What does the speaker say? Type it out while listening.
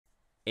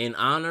In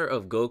honor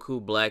of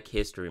Goku Black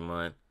History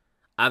Month,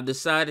 I've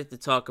decided to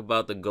talk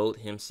about the GOAT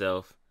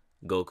himself,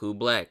 Goku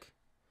Black.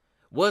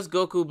 Was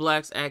Goku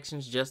Black's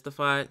actions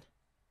justified?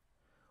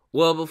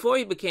 Well, before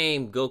he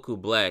became Goku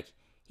Black,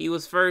 he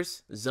was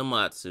first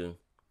Zamasu.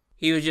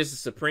 He was just a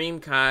Supreme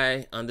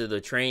Kai under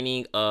the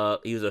training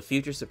of, he was a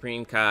future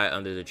Supreme Kai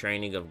under the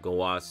training of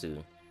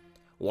Gowasu.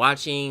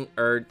 Watching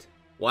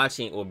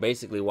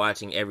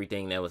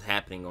everything that was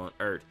happening on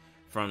Earth.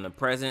 From the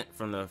present,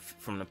 from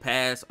the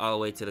past, all the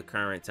way to the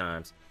current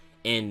times.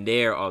 In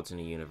their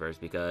alternate universe.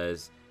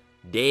 Because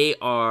they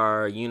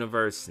are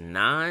Universe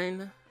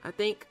 9, I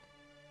think.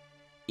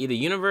 Either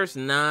Universe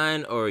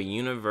 9 or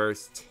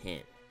Universe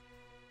 10.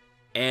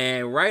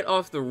 And right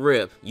off the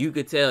rip, you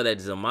could tell that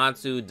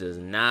Zamasu does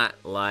not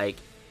like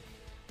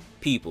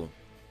people.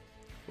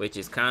 Which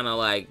is kind of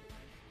like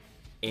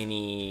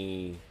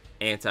any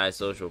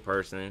antisocial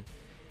person.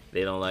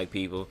 They don't like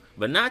people.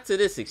 But not to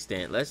this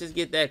extent. Let's just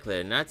get that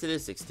clear. Not to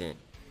this extent.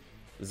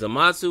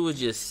 Zamasu was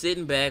just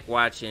sitting back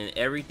watching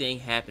everything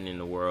happen in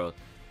the world.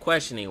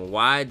 Questioning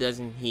why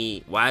don't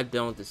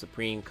the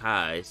Supreme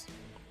Kais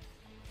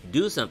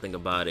do something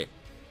about it?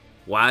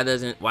 Why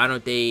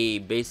don't they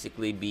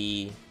basically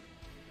be,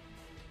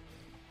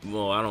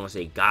 well, I don't want to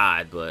say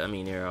God, but I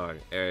mean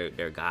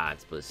they're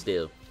gods, but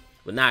still.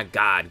 But not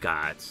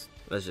gods.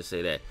 Let's just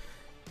say that.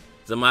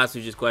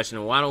 Zamasu just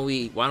questioning why don't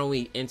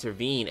we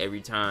intervene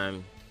every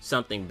time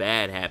something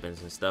bad happens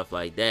and stuff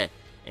like that.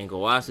 And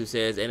Gowasu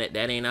says, and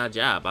that ain't our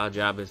job. Our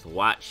job is to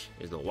watch.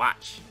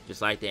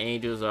 Just like the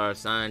angels are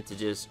assigned to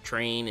just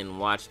train and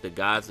watch the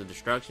gods of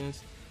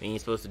destructions. They ain't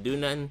supposed to do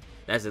nothing.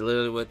 That's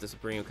literally what the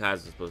Supreme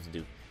Kais are supposed to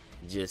do.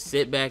 Just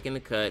sit back in the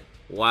cut,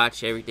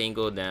 watch everything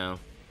go down,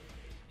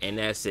 and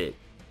that's it.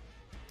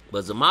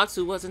 But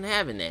Zamasu wasn't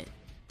having that.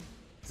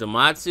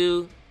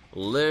 Zamasu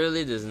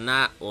literally does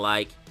not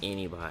like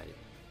anybody.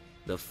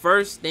 The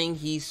first thing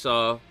he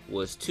saw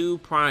was two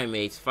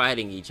primates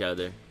fighting each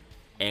other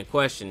and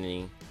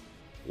questioning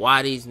why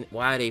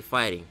are they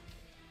fighting?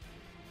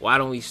 Why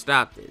don't we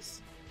stop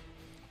this?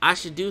 I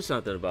should do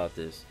something about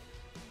this.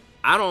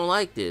 I don't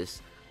like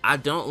this. I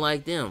don't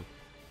like them.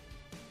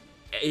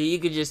 You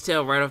could just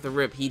tell right off the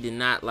rip he did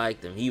not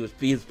like them. He was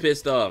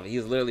pissed off. He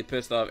was literally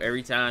pissed off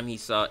every time he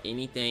saw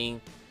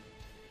anything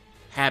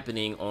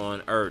happening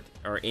on Earth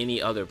or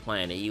any other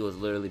planet. He was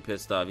literally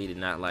pissed off. He did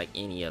not like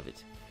any of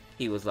it.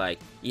 He was like,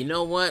 you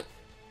know what?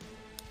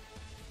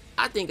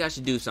 I think I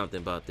should do something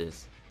about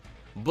this.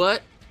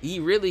 But he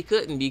really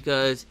couldn't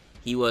because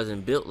he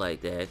wasn't built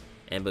like that.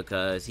 And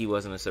because he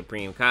wasn't a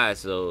Supreme Kai,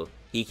 so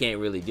he can't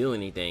really do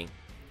anything.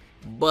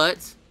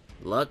 But,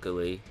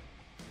 luckily,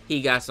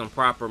 he got some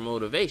proper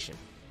motivation.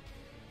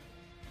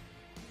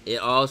 It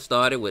all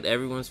started with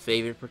everyone's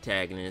favorite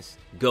protagonist,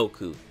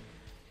 Goku.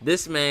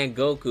 This man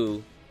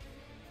Goku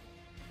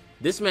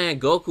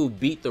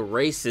beat the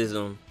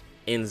racism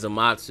in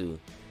Zamasu.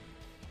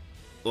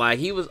 Like,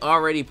 he was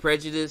already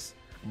prejudiced,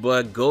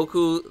 but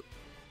Goku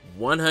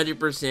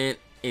 100%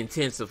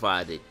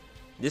 intensified it.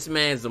 This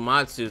man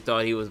Zamasu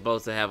thought he was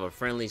supposed to have a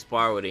friendly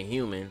spar with a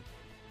human.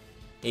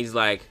 He's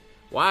like,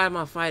 why am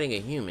I fighting a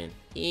human?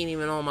 He ain't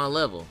even on my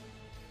level.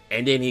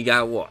 And then he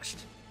got washed.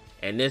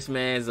 And this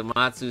man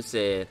Zamasu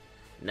said,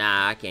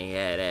 nah, I can't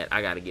have that.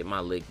 I gotta get my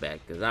lick back,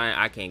 because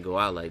I can't go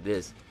out like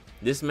this.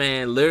 This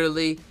man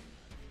literally,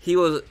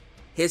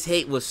 his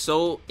hate was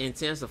so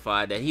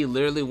intensified that he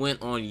literally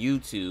went on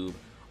YouTube,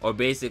 or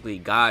basically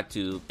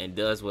GodTube, and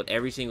does what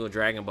every single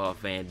Dragon Ball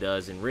fan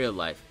does in real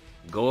life.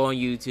 Go on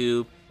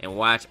YouTube and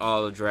watch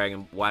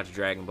Dragon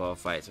Ball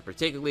fights,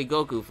 particularly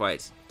Goku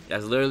fights.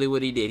 That's literally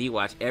what he did. He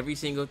watched every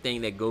single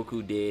thing that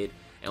Goku did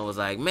and was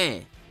like,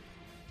 man,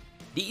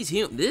 this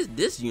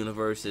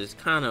universe is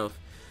kind of,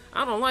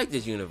 I don't like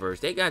this universe.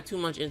 They got too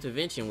much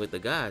intervention with the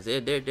gods. They're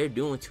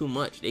doing too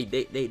much. They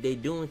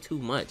doing too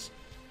much.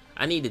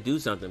 I need to do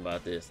something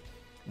about this.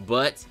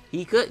 But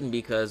he couldn't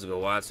because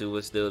Gowasu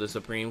was still the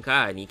Supreme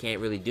Kai and he can't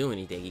really do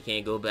anything. He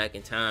can't go back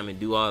in time and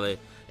do all that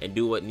and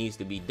do what needs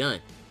to be done.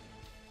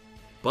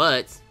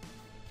 But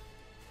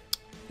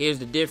here's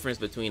the difference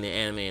between the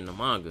anime and the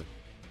manga.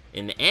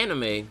 In the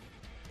anime,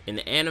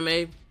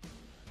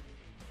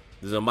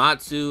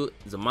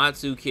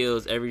 Zamasu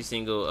kills every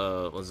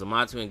single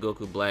Zamasu and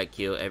Goku Black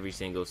kill every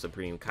single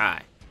Supreme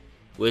Kai,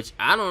 which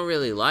I don't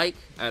really like.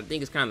 I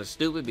think it's kind of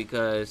stupid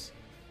because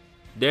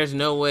there's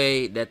no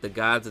way that the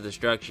gods of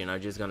destruction are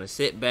just gonna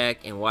sit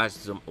back and watch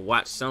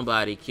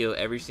somebody kill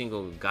every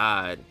single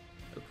god,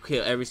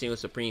 kill every single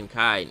Supreme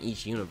Kai in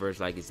each universe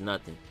like it's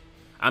nothing.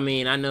 I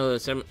mean, I know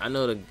some of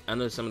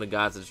the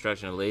gods of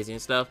destruction are lazy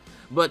and stuff,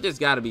 but there's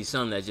got to be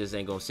some that just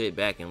ain't gonna sit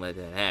back and let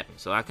that happen.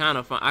 So I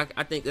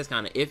think that's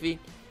kind of iffy.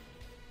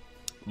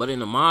 But in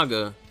the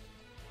manga,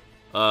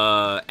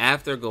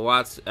 after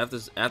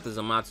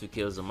Zamasu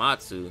kills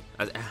Zamasu,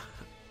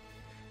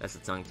 that's a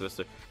tongue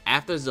twister.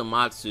 After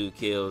Zamasu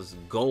kills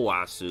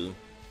Gowasu,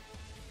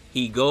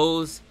 he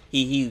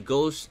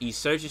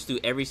searches through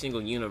every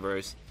single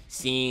universe,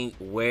 seeing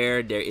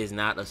where there is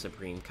not a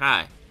Supreme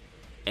Kai.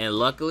 And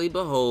luckily,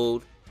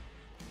 behold,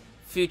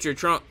 future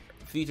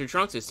Future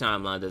Trunks'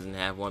 timeline doesn't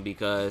have one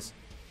because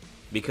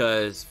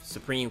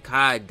Supreme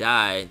Kai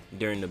died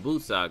during the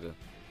Boot Saga.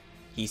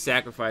 He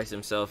sacrificed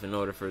himself in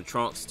order for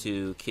Trunks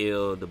to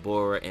kill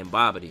Deborah and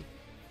Babidi.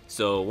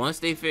 So once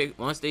they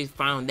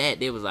found that,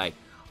 they was like,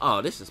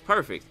 oh, this is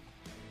perfect.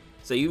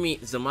 So you mean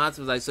Zamasu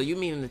was like, so you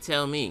mean to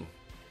tell me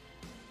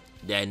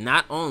that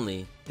not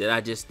only did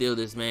I just steal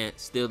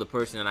the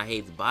person that I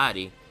hate's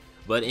body,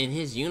 but in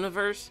his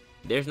universe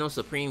there's no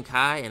Supreme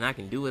Kai and I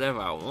can do whatever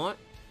I want?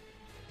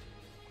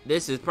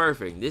 This is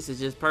perfect. This is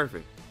just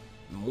perfect.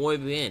 Muy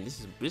bien.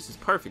 This is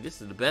perfect.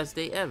 This is the best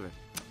day ever.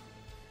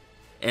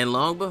 And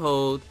long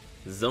behold,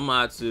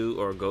 Zamasu,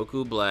 or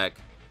Goku Black,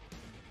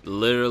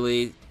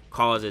 literally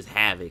causes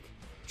havoc.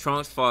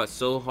 Trunks fought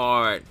so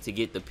hard to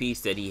get the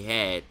piece that he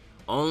had,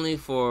 only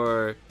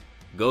for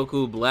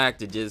Goku Black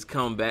to just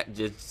come back,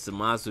 just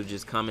Zamasu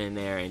just come in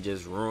there and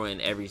just ruin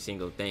every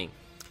single thing.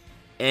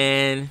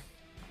 And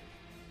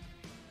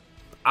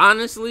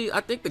honestly,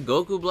 I think the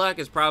Goku Black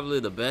is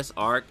probably the best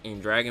arc in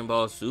Dragon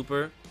Ball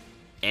Super,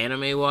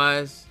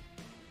 anime-wise.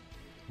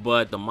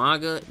 But the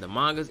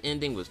manga's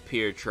ending was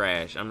pure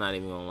trash. I'm not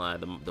even gonna lie.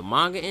 The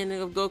manga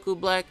ending of Goku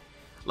Black,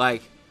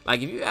 like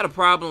if you had a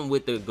problem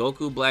with the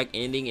Goku Black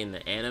ending in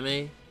the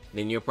anime,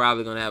 then you're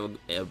probably gonna have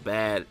a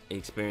bad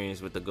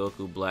experience with the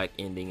Goku Black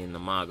ending in the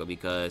manga,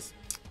 because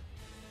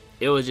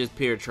it was just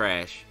pure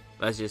trash.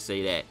 Let's just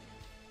say that.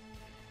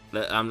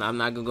 I'm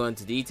not gonna go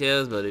into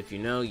details, but if you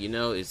know, you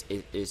know,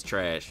 it's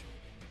trash.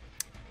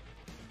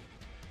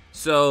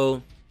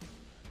 So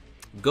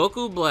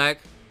Goku Black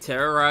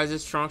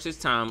terrorizes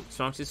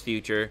Trunks'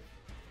 future,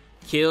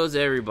 kills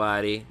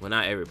everybody. Well,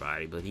 not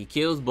everybody, but he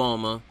kills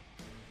Bulma,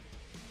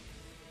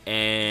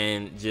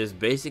 and just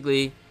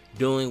basically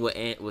doing what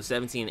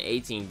 17 and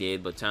 18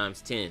 did, but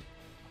times 10.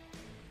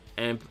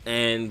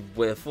 And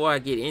before I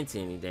get into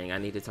anything, I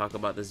need to talk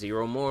about the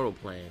Zero Mortal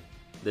Plan.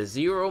 The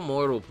Zero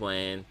Mortal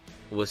Plan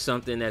was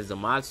something that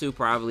Zamasu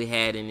probably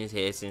had in his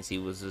head since he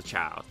was a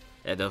child.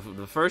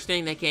 The first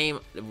thing that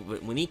came,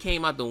 when he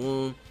came out the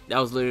womb, that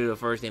was literally the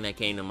first thing that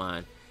came to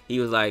mind. He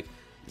was like,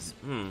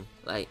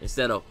 like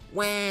instead of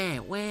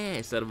wah, wah,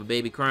 instead of a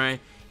baby crying,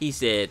 he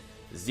said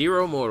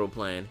Zero Mortal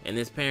Plan. And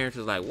his parents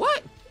was like,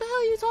 what the hell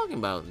are you talking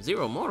about?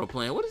 Zero Mortal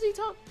Plan? What is he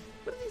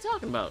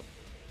talking about?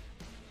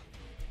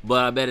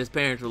 But I bet his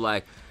parents were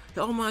like,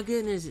 oh my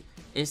goodness,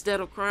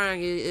 instead of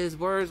crying, his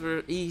words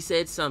were, he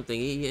said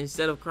something.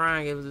 Instead of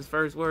crying, it was his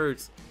first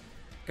words.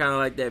 Kind of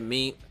like that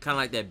meme, kind of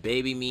like that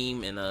baby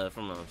meme and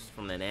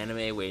from that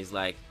anime where he's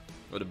like,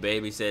 where the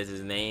baby says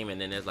his name and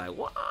then it's like,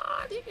 what?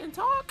 He can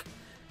talk?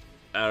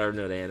 I don't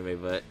know the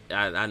anime, but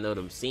I know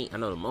them scene, I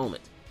know the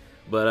moment.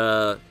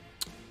 But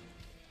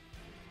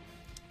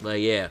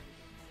yeah,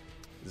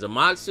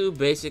 Zamasu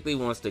basically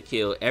wants to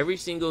kill every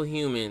single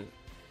human,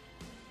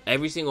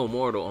 every single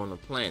mortal on the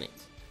planet.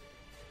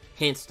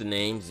 Hence the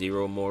name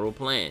Zero Mortal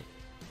Plan.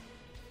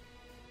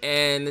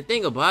 And the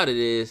thing about it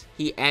is,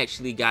 he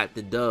actually got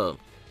the dub.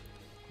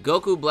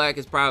 Goku Black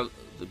is probably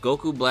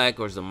Goku Black,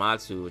 or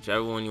Zamasu,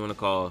 whichever one you want to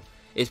call,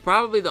 is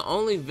probably the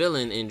only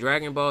villain in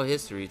Dragon Ball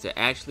history to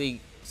actually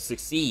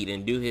succeed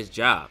and do his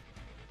job.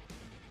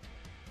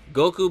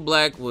 Goku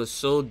Black was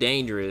so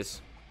dangerous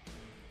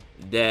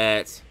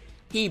that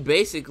we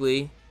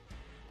basically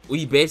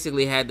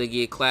had to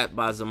get clapped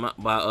by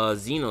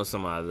Zeno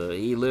somehow.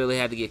 He literally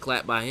had to get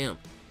clapped by him.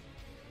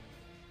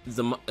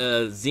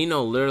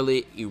 Zeno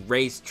literally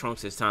erased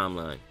Trunks'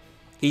 timeline.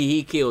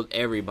 He killed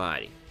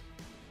everybody.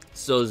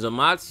 So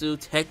Zamasu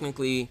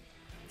technically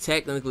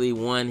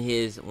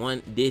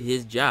did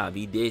his job.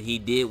 He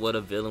did what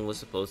a villain was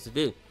supposed to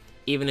do.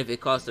 Even if it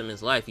cost him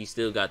his life, he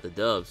still got the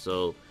dub.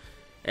 So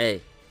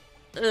hey,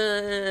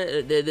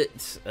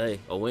 hey,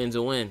 a win's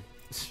a win.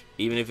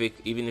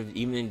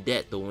 Even in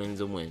debt, the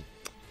win's a win.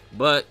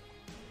 But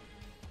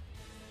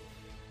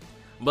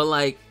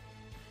like,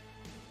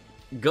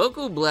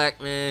 Goku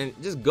Black, man,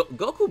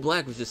 Goku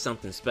Black was just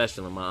something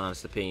special in my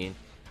honest opinion.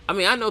 I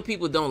mean, I know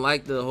people don't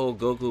like the whole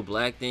Goku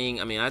Black thing.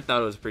 I mean, I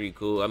thought it was pretty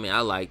cool. I mean, I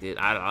liked it.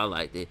 I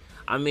liked it.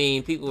 I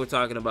mean, people were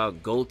talking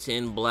about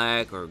Goten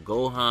Black or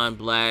Gohan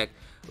Black.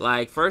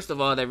 Like, first of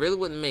all, that really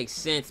wouldn't make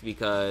sense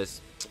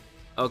because,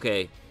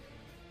 okay,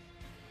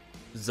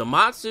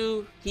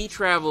 Zamasu, I think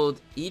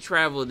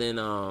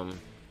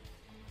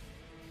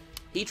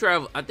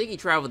he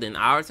traveled in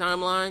our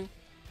timeline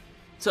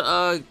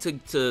to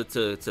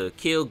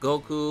kill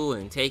Goku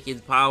and take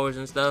his powers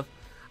and stuff.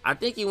 I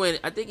think he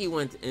went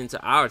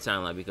into our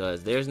timeline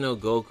because there's no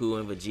Goku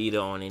and Vegeta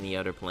on any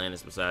other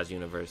planets besides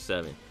Universe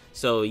 7.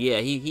 So yeah,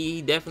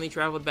 he definitely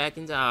traveled back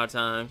into our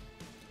time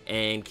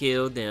and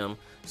killed them.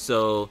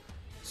 So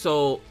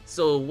what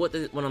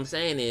I'm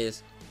saying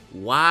is,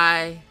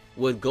 why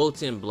would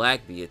Goten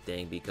Black be a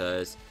thing?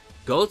 Because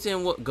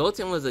Goten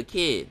was a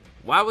kid.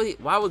 Why would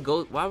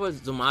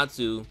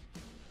Zamasu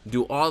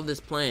do all this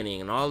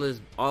planning and all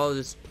this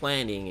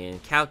planning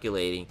and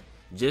calculating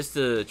just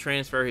to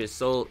transfer his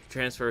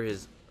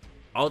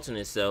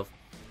alternate self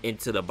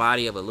into the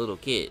body of a little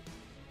kid?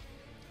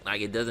 Like,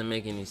 it doesn't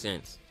make any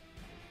sense.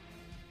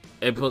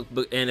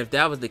 And if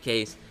that was the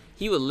case,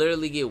 he would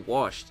literally get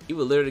washed. He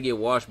would literally get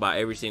washed by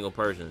every single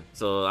person.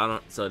 So I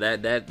don't. So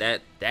that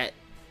get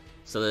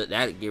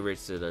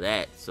rid of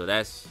that. So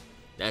that's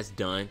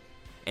done.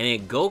 And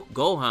then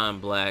Gohan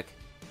Black.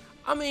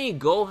 I mean,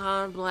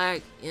 Gohan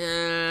Black.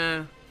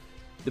 Yeah,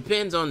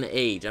 depends on the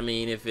age. I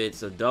mean, if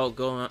it's adult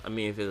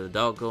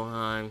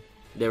Gohan,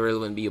 there really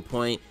wouldn't be a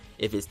point.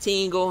 If it's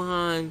teen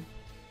Gohan,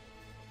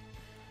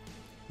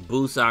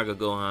 Buu Saga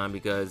Gohan,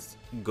 because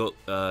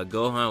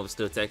Gohan was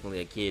still technically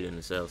a kid in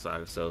the Cell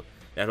Saga, so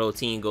that whole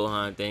teen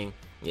Gohan thing,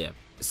 yeah.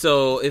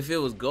 So if it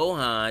was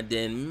Gohan,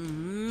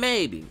 then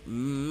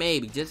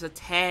maybe just a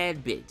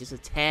tad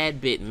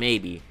bit,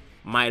 maybe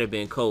might have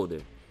been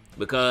colder,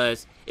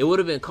 because it would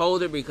have been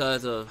colder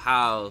because of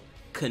how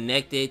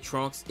connected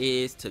Trunks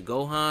is to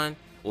Gohan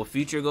or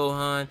future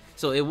Gohan.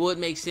 So it would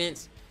make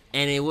sense.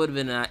 And it would have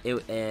been, I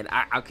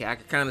can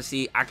kind of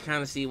see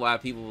why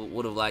people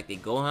would have liked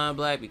it Gohan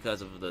Black,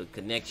 because of the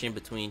connection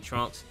between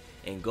Trunks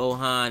and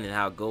Gohan, and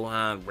how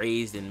Gohan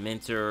raised and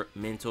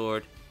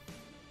mentored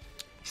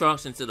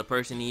Trunks into the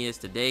person he is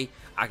today.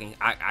 I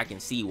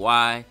can see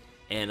why,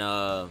 and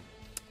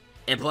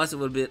plus it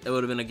would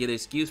have been a good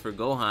excuse for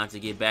Gohan to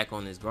get back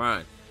on his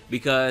grind,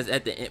 because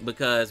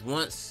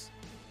once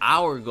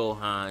our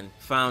Gohan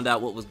found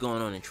out what was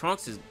going on in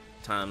Trunks'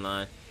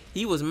 timeline,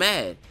 he was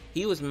mad.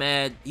 He was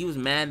mad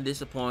and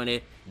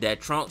disappointed that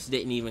Trunks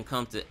didn't even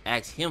come to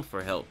ask him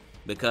for help,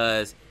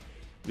 because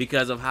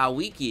of how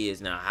weak he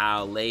is now,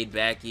 how laid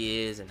back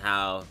he is, and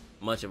how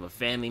much of a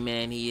family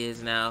man he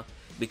is now.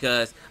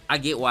 Because I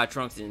get why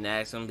Trunks didn't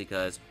ask him,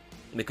 because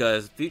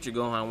future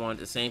Gohan wanted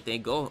the same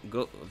thing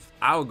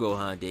our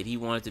Gohan did. He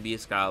wanted to be a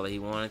scholar. He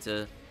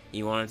wanted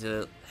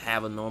to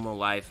have a normal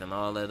life and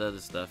all that other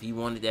stuff. He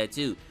wanted that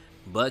too,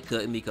 but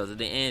couldn't because of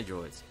the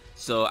androids.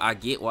 So I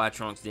get why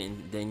Trunks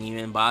didn't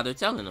even bother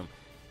telling him.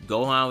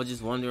 Gohan was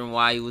just wondering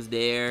why he was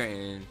there,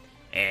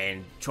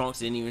 and Trunks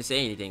didn't even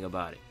say anything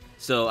about it.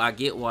 So I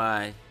get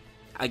why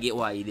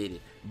he did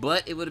it.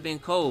 But it would have been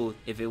cold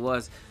if it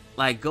was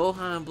like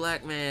Gohan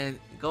Black, man.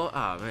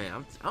 Oh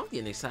man, I'm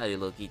getting excited,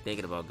 low-key,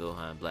 thinking about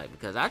Gohan Black,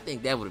 because I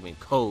think that would have been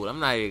cold. I'm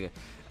not even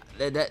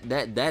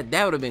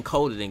that would have been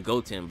colder than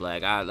Goten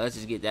Black. Let's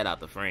just get that out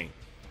the frame.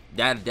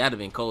 That'd have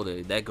been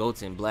colder. That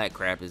Goten Black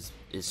crap is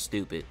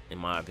stupid in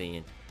my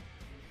opinion.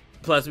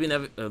 Plus, we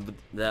never.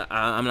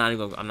 I'm not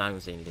even gonna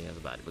say anything else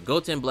about it. But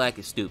Goten Black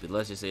is stupid.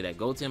 Let's just say that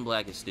Goten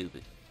Black is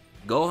stupid.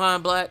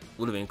 Gohan Black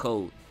would have been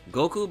cold.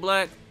 Goku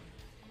Black,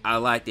 I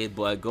liked it,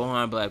 but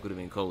Gohan Black would have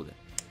been colder.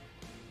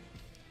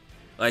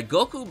 Like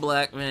Goku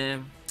Black,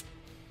 man.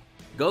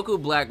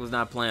 Goku Black was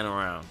not playing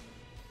around.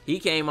 He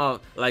came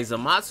off like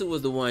Zamasu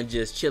was the one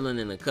just chilling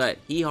in the cut.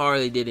 He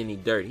hardly did any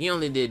dirt. He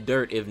only did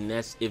dirt if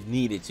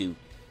needed to.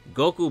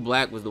 Goku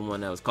Black was the one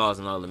that was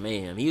causing all the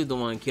mayhem. He was the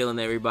one killing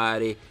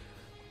everybody,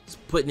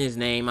 putting his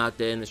name out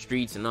there in the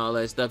streets and all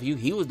that stuff.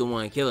 He was the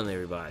one killing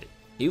everybody.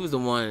 He was the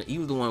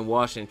one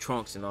washing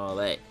Trunks and all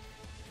that.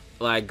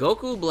 Like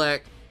Goku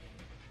Black,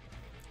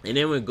 and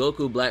then when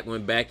Goku Black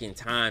went back in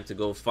time to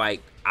go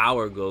fight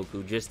our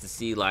Goku just to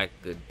see like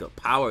the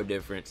power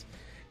difference,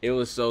 it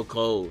was so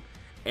cold.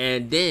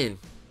 And then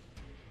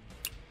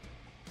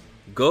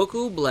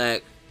Goku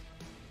Black,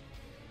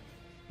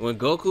 when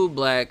Goku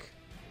Black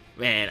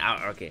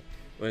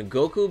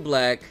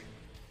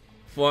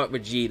fought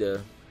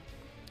Vegeta,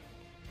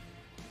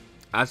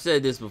 I've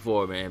said this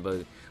before, man,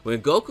 but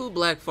when Goku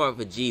Black fought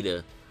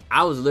Vegeta,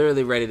 I was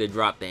literally ready to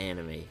drop the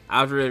anime.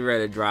 I was really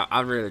ready to drop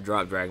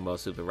Dragon Ball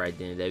Super right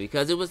then and there,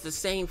 because it was the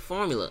same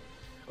formula.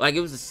 Like,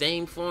 it was the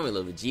same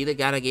formula. Vegeta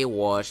gotta get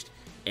washed,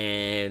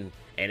 and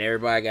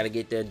everybody gotta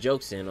get their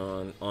jokes in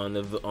on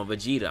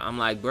Vegeta. I'm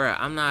like, bruh,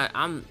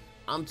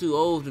 I'm too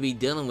old to be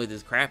dealing with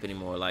this crap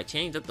anymore. Like,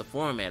 change up the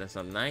format or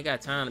something. I ain't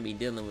got time to be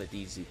dealing with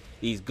these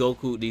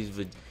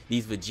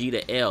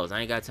Vegeta L's. I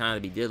ain't got time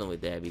to be dealing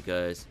with that,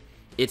 because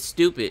it's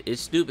stupid.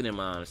 It's stupid in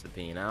my honest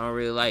opinion. I don't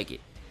really like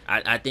it.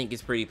 I think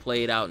it's pretty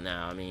played out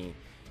now. I mean,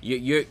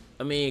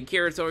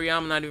 Akira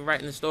Toriyama not even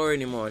writing the story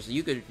anymore, so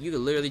you could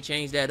literally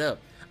change that up.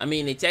 I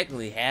mean, they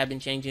technically have been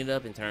changing it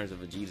up in terms of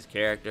Vegeta's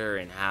character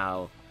and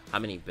how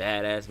many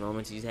badass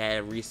moments he's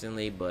had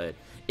recently, but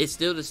it's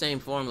still the same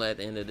formula at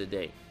the end of the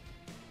day.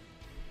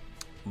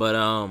 But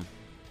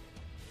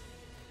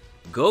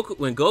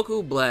when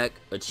Goku Black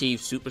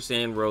achieved Super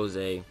Saiyan Rose,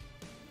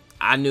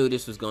 I knew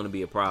this was going to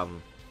be a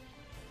problem.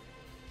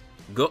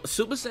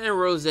 Super Saiyan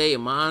Rose,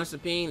 in my honest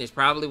opinion, is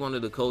probably one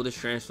of the coldest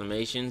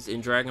transformations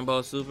in Dragon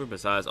Ball Super,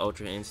 besides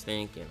Ultra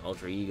Instinct and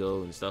Ultra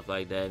Ego and stuff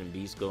like that, and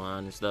Beast Gohan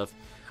and stuff.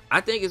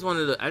 I think it's one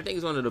of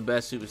the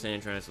best Super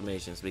Saiyan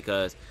transformations,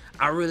 because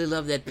I really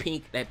love that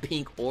pink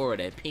aura,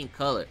 that pink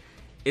color.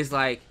 It's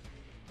like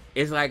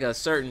a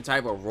certain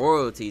type of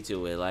royalty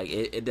to it.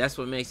 Like that's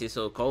what makes it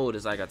so cold.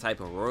 It's like a type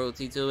of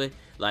royalty to it.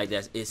 Like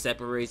it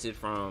separates it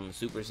from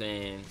Super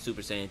Saiyan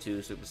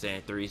 2, Super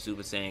Saiyan 3,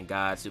 Super Saiyan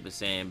God, Super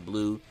Saiyan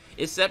Blue.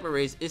 It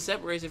separates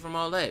it from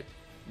all that.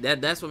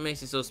 That's what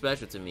makes it so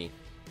special to me.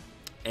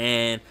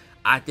 And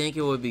I think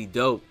it would be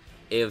dope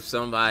if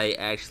somebody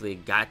actually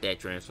got that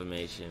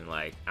transformation.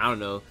 Like, I don't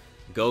know,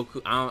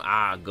 Goku,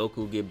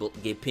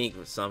 Goku get pink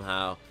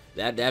somehow.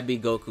 That'd be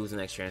Goku's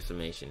next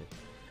transformation.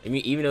 I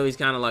mean, even though he's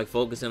kind of like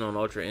focusing on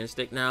Ultra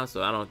Instinct now,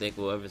 so I don't think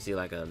we'll ever see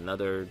like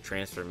another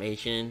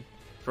transformation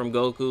from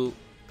Goku,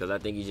 because I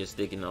think he's just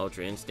sticking to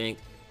Ultra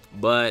Instinct.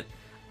 But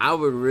I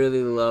would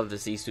really love to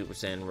see Super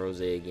Saiyan Rose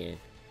again.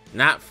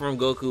 Not from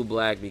Goku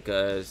Black,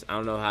 because I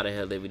don't know how the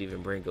hell they would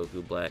even bring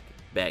Goku Black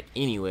back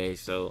anyway.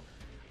 So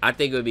I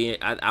think it would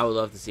be, I would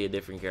love to see a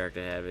different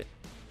character have it.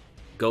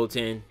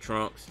 Goten,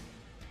 Trunks,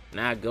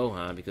 not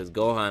Gohan, because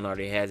Gohan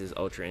already has his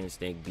Ultra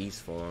Instinct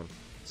beast form.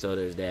 So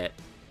there's that.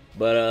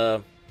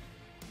 But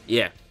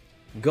yeah,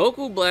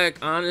 Goku Black,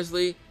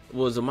 honestly,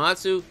 was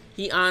Zamasu.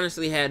 He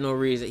honestly had no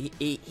reason.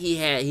 He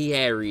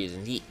had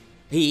reasons.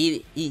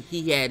 He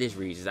had his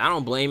reasons. I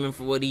don't blame him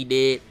for what he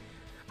did.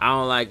 I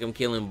don't like him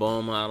killing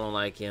Bulma. I don't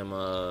like him.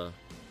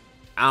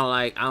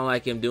 I don't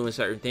like him doing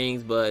certain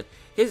things. But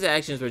his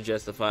actions were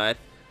justified.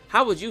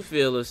 How would you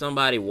feel if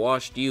somebody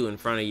washed you in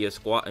front of your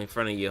squad, in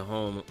front of your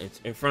home,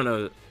 in front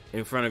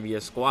of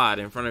your squad,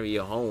 in front of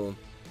your home?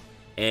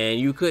 And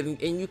you couldn't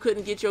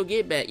get your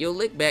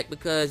lick back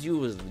because you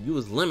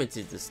was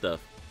limited to stuff.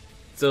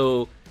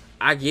 So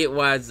I get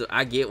why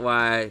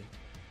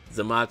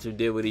Zamasu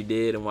did what he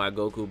did and why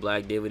Goku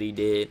Black did what he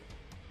did.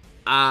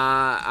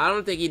 I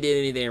don't think he did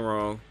anything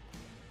wrong.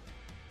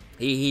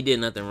 He did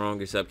nothing wrong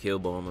except kill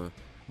Bulma,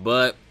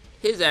 but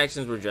his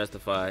actions were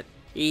justified.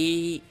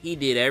 He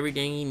did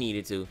everything he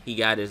needed to. He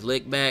got his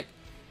lick back.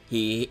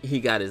 He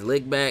got his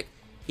lick back.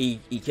 He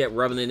kept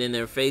rubbing it in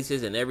their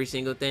faces and every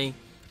single thing.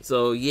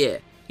 So yeah,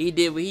 he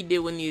did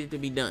what needed to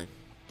be done.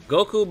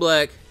 Goku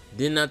Black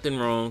did nothing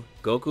wrong.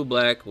 Goku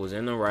Black was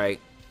in the right.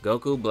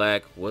 Goku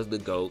Black was the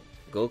GOAT.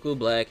 Goku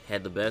Black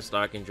had the best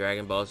arc in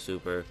Dragon Ball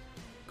Super.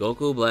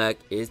 Goku Black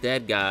is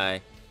that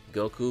guy.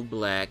 Goku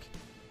Black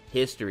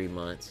History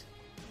Month.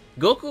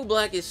 Goku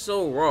Black is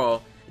so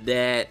raw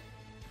that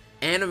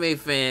anime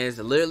fans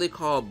literally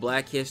call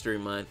Black History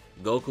Month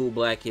Goku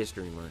Black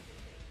History Month.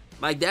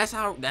 Like that's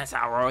how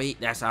raw he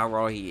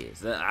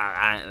is.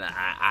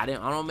 I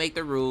don't make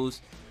the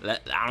rules.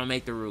 I don't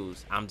make the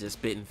rules. I'm just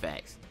spitting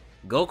facts.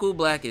 Goku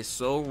Black is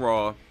so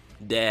raw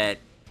that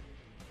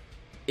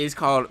it's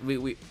called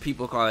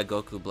people call it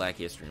Goku Black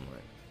History Month.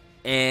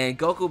 And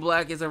Goku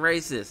Black is a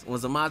racist. Well,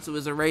 Zamasu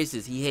is a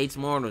racist. He hates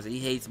mortals. He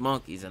hates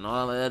monkeys and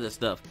all that other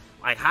stuff.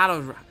 Like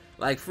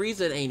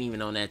Frieza ain't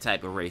even on that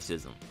type of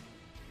racism.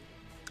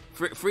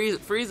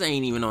 Frieza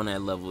ain't even on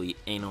that level. He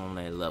ain't on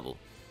that level.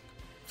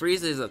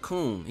 Frieza is a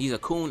coon. He's a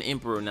coon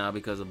emperor now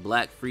because of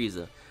Black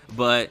Frieza.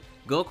 But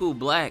Goku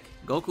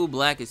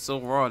Black is so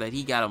raw that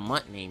he got a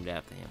month named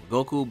after him.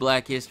 Goku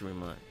Black History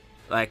Month.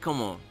 Like,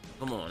 come on.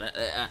 I'm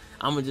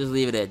gonna just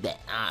leave it at that.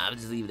 I'll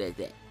just leave it at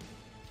that.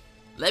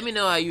 Let me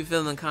know how you feel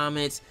in the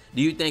comments.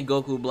 Do you think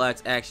Goku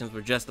Black's actions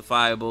were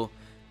justifiable?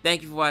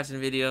 Thank you for watching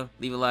the video.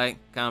 Leave a like,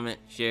 comment,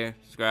 share,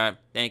 subscribe.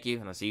 Thank you,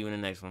 and I'll see you in the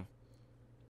next one.